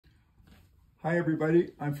Hi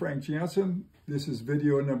everybody, I'm Frank Jansen. This is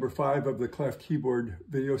video number 5 of the clef keyboard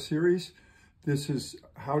video series. This is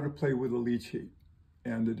how to play with a lead sheet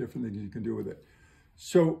and the different things you can do with it.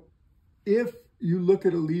 So if you look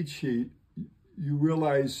at a lead sheet, you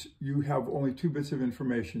realize you have only 2 bits of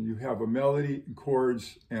information. You have a melody,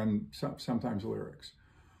 chords, and sometimes lyrics.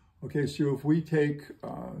 Okay, so if we take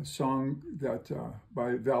a song that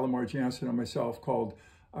by ValLimar, Jansen, and myself called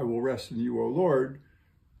I Will Rest in You, O Lord,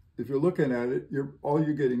 if you're looking at it, all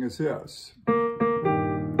you're getting is this.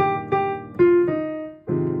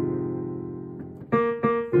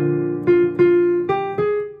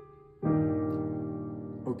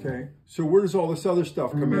 Okay, so where does all this other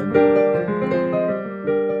stuff come in?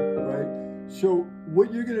 Right? So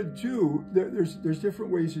what you're going to do, there's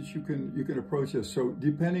different ways that you can approach this. So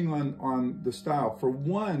depending on the style, for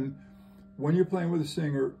one, when you're playing with a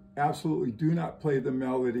singer, absolutely do not play the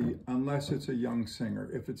melody unless it's a young singer.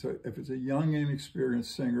 If it's a young,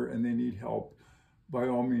 inexperienced singer and they need help, by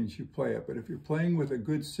all means you play it. But if you're playing with a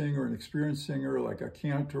good singer, an experienced singer like a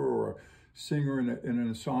cantor or a singer in an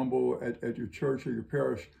ensemble at your church or your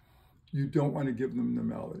parish, you don't want to give them the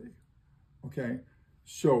melody. Okay?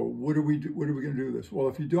 So what are we going to do this? Well,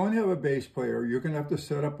 if you don't have a bass player, you're going to have to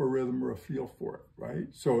set up a rhythm or a feel for it, right?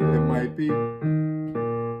 So it might be,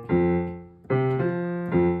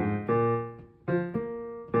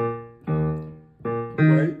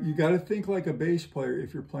 right? You got to think like a bass player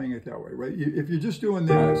if you're playing it that way, right? If you're just doing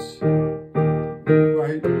this,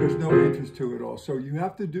 right, there's no interest to it all. So you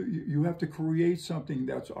have to create something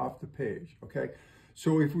that's off the page, okay?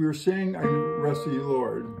 So if we were saying I rest in you,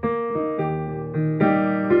 Lord,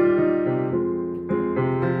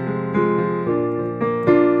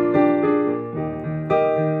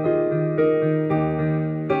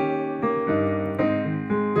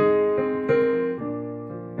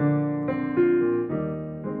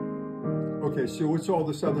 okay, so what's all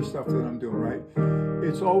this other stuff that I'm doing, right?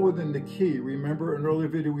 It's all within the key. Remember an earlier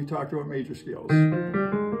video we talked about major scales.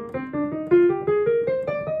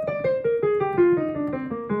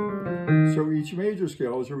 So each major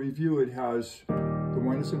scale, as a review, it has the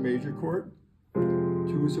 1 is a major chord,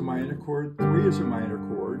 2 is a minor chord, 3 is a minor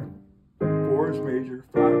chord, 4 is major,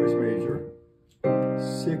 5 is major,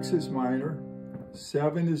 6 is minor,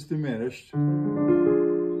 7 is diminished,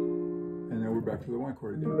 and then we're back to the 1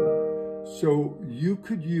 chord again. So you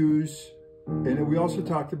could use, and we also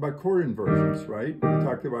talked about chord inversions, right? We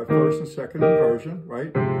talked about first and second inversion,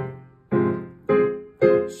 right?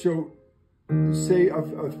 So say, I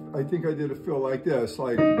think I did a fill like this,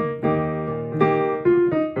 like,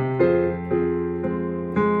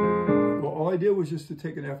 well, all I did was just to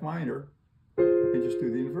take an F minor and just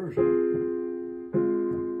do the inversion.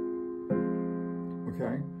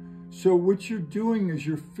 Okay? So what you're doing is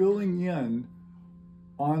you're filling in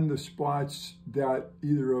on the spots that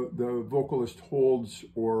either the vocalist holds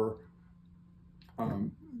or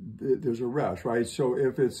there's a rest, right? So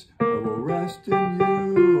if it's, I will rest in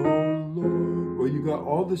you, oh Lord. Well, you got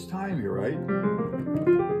all this time here, right?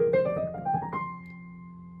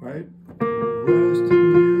 Right? I will rest in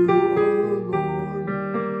you, oh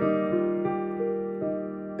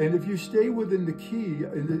Lord. And if you stay within the key,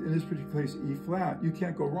 in this particular case, E flat, you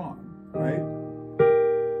can't go wrong, right?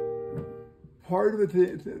 Part of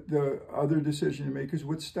the other decision to make is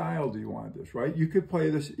what style do you want this, right? You could play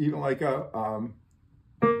this even like a,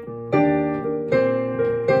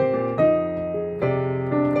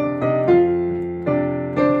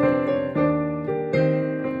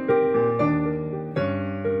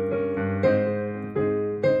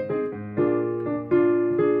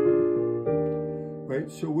 right?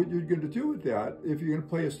 So what you're going to do with that, if you're going to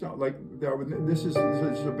play a style like that, this is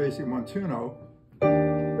a basic montuno.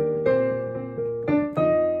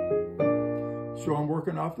 So I'm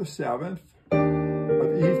working off the 7th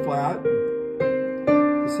of E flat,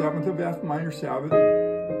 the 7th of F minor 7th,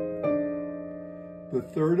 the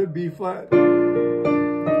 3rd of B flat,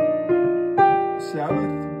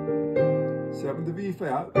 7th of E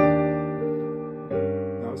flat,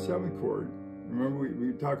 now 7th chord. Remember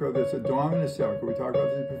we talked about this, a dominant 7th, we talked about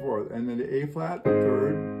this before, and then the A flat, the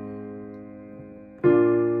 3rd,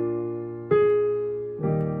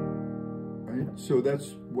 so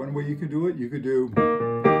that's one way you can do it. You could do,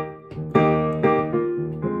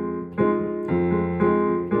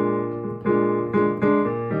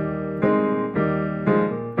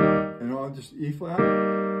 and I'll just E flat,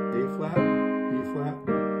 A flat, E flat,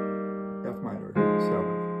 F minor,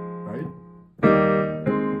 7th, right?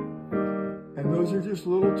 And those are just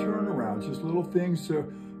little turnarounds, just little things,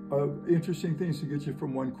 interesting things to get you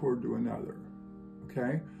from one chord to another,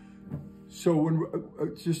 okay? So when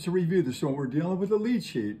just to review this, so when we're dealing with a lead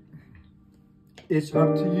sheet, it's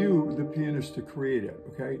up to you, the pianist, to create it,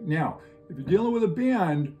 okay? Now, if you're dealing with a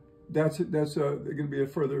band, that's going to be a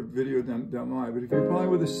further video down the line. But if you're playing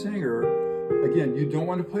with a singer, again, you don't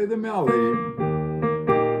want to play the melody,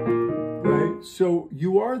 right? So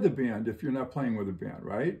you are the band if you're not playing with a band,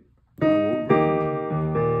 right?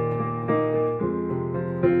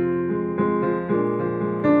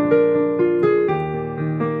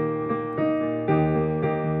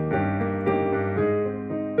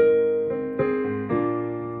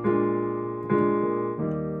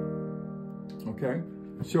 Okay,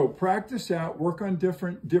 so practice that, work on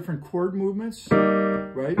different chord movements,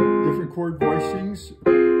 right? Different chord voicings.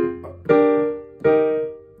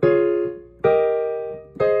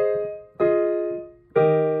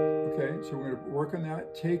 Okay, so we're going to work on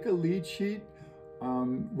that. Take a lead sheet.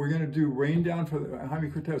 We're going to do Rain Down for the, Jaime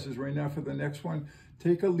Cortez's Rain Down for the next one.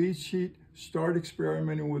 Take a lead sheet, start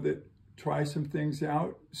experimenting with it. Try some things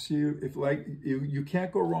out. See if, like, you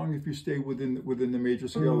can't go wrong if you stay within the major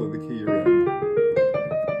scale of the key you're in.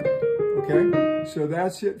 Okay, so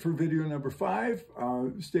that's it for video number 5.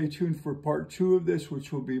 Stay tuned for part 2 of this,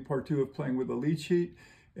 which will be part 2 of playing with a lead sheet.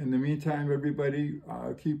 In the meantime, everybody,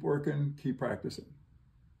 keep working, keep practicing.